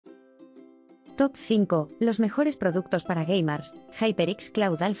Top 5. Los mejores productos para gamers. HyperX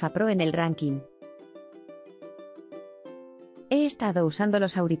Cloud Alpha Pro en el ranking. He estado usando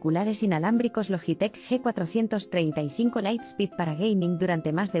los auriculares inalámbricos Logitech G435 LIGHTSPEED para gaming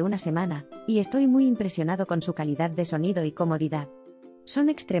durante más de una semana, y estoy muy impresionado con su calidad de sonido y comodidad. Son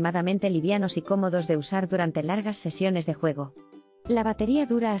extremadamente livianos y cómodos de usar durante largas sesiones de juego. La batería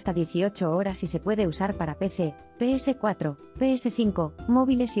dura hasta 18 horas y se puede usar para PC, PS4, PS5,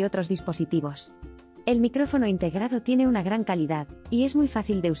 móviles y otros dispositivos. El micrófono integrado tiene una gran calidad, y es muy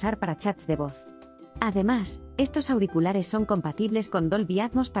fácil de usar para chats de voz. Además, estos auriculares son compatibles con Dolby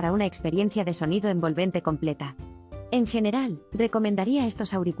Atmos para una experiencia de sonido envolvente completa. En general, recomendaría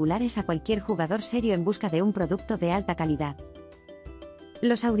estos auriculares a cualquier jugador serio en busca de un producto de alta calidad.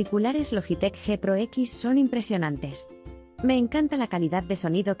 Los auriculares Logitech G Pro X son impresionantes. Me encanta la calidad de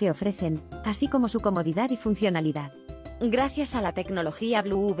sonido que ofrecen, así como su comodidad y funcionalidad. Gracias a la tecnología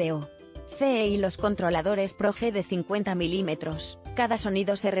Blue-VO-C y los controladores Pro G de 50 mm, cada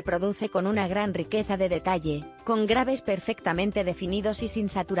sonido se reproduce con una gran riqueza de detalle, con graves perfectamente definidos y sin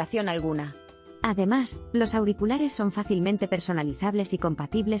saturación alguna. Además, los auriculares son fácilmente personalizables y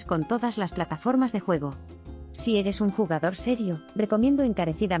compatibles con todas las plataformas de juego. Si eres un jugador serio, recomiendo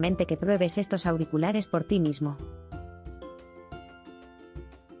encarecidamente que pruebes estos auriculares por ti mismo.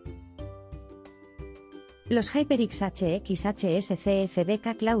 Los HyperX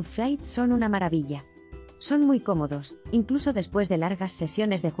HX-HSCF-BK Cloud Flight son una maravilla. Son muy cómodos, incluso después de largas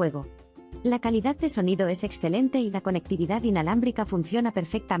sesiones de juego. La calidad de sonido es excelente y la conectividad inalámbrica funciona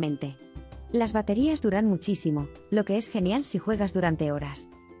perfectamente. Las baterías duran muchísimo, lo que es genial si juegas durante horas.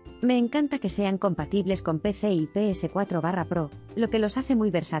 Me encanta que sean compatibles con PC y PS4/Pro, lo que los hace muy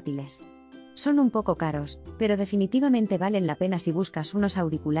versátiles. Son un poco caros, pero definitivamente valen la pena si buscas unos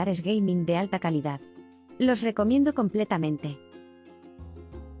auriculares gaming de alta calidad. Los recomiendo completamente.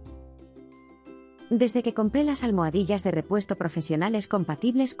 Desde que compré las almohadillas de repuesto profesionales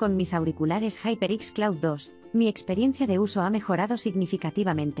compatibles con mis auriculares HyperX Cloud 2, mi experiencia de uso ha mejorado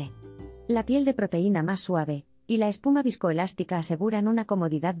significativamente. La piel de proteína más suave y la espuma viscoelástica aseguran una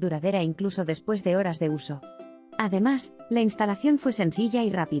comodidad duradera incluso después de horas de uso. Además, la instalación fue sencilla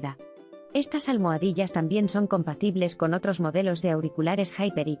y rápida. Estas almohadillas también son compatibles con otros modelos de auriculares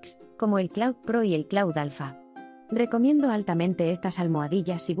HyperX, como el Cloud Pro y el Cloud Alpha. Recomiendo altamente estas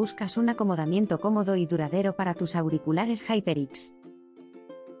almohadillas si buscas un acomodamiento cómodo y duradero para tus auriculares HyperX.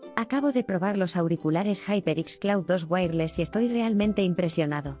 Acabo de probar los auriculares HyperX Cloud 2 Wireless y estoy realmente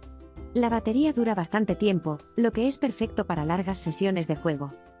impresionado. La batería dura bastante tiempo, lo que es perfecto para largas sesiones de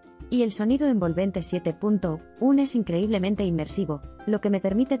juego. Y el sonido envolvente 7.1 es increíblemente inmersivo, lo que me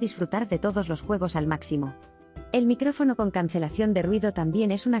permite disfrutar de todos los juegos al máximo. El micrófono con cancelación de ruido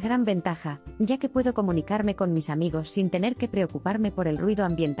también es una gran ventaja, ya que puedo comunicarme con mis amigos sin tener que preocuparme por el ruido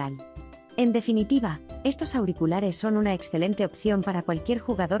ambiental. En definitiva, estos auriculares son una excelente opción para cualquier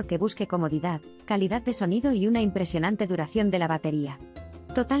jugador que busque comodidad, calidad de sonido y una impresionante duración de la batería.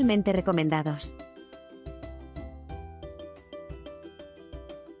 Totalmente recomendados.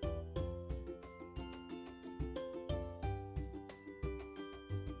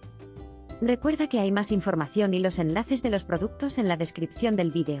 Recuerda que hay más información y los enlaces de los productos en la descripción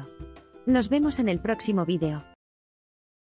del vídeo. Nos vemos en el próximo vídeo.